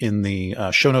link in the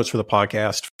show notes for the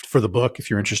podcast for the book if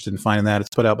you're interested in finding that. It's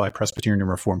put out by Presbyterian and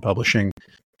Reformed Publishing.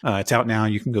 It's out now.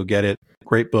 You can go get it.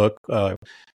 Great book.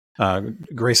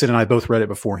 Grayson and I both read it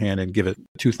beforehand and give it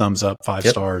 2 thumbs up, 5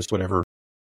 stars, whatever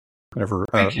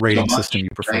rating system you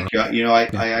prefer. Thank you.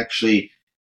 I actually,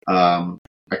 I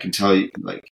can tell you,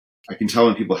 I can tell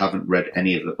when people haven't read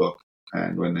any of the book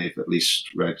and when they've at least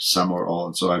read some or all.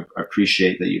 And so I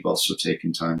appreciate that you've also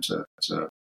taken time to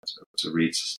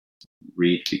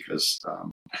read because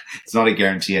it's not a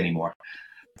guarantee anymore.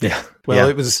 Yeah. Well,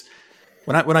 it was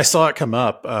When I saw it come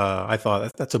up, I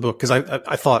thought that's a book, because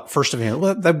I thought first of hand,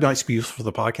 well, that might be useful for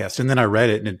the podcast, and then I read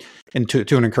it, and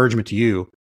to an encouragement to you,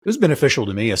 it was beneficial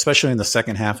to me, especially in the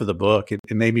second half of the book. It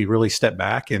made me really step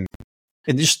back and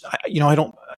just, I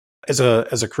don't, as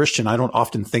a Christian, I don't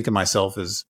often think of myself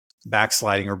as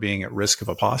backsliding or being at risk of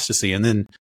apostasy, and then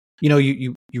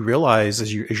you realize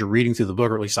as you're reading through the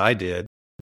book, or at least I did,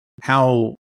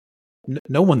 how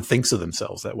no one thinks of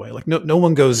themselves that way. Like no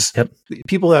one goes. Yep.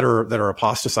 People that are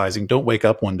apostatizing don't wake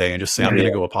up one day and just say, "I'm going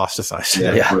to go apostatize."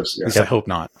 Yeah, of course. I hope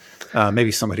not.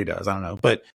 Maybe somebody does. I don't know.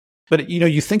 But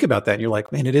you think about that and you're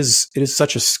like, man, it is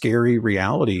such a scary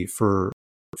reality for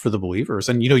the believers.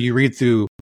 And you read through,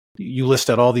 you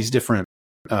list out all these different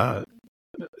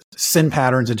sin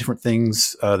patterns and different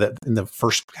things that in the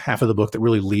first half of the book that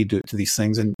really lead to these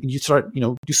things. And you start,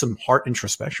 do some heart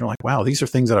introspection. You're like, wow, these are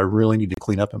things that I really need to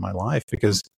clean up in my life,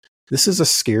 because this is a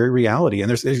scary reality and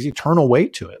there's eternal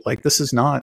weight to it. Like, this is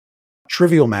not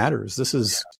trivial matters. This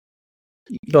is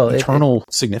eternal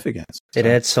significance. It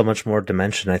adds so much more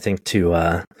dimension, I think,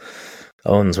 to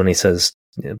Owens when he says,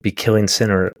 be killing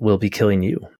sin or will be killing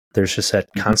you. There's just that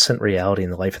constant reality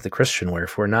in the life of the Christian where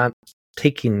if we're not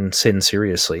taking sin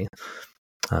seriously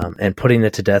and putting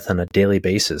it to death on a daily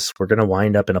basis, we're going to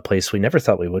wind up in a place we never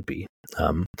thought we would be.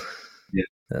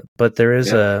 But there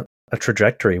is a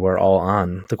trajectory we're all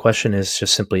on. The question is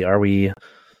just simply, are we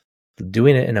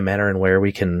doing it in a manner in where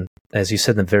we can, as you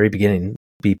said in the very beginning,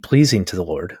 be pleasing to the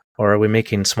Lord? Or are we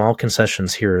making small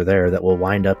concessions here or there that will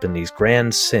wind up in these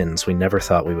grand sins we never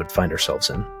thought we would find ourselves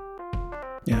in?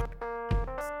 Yeah.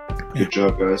 Good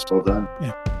job, guys. Well done.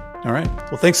 Yeah. All right.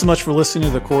 Well, thanks so much for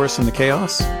listening to The Chorus and the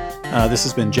Chaos. This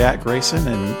has been Jack Grayson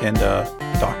and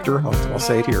Dr. I'll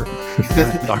say it here,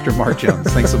 Dr. Mark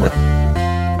Jones. Thanks so much.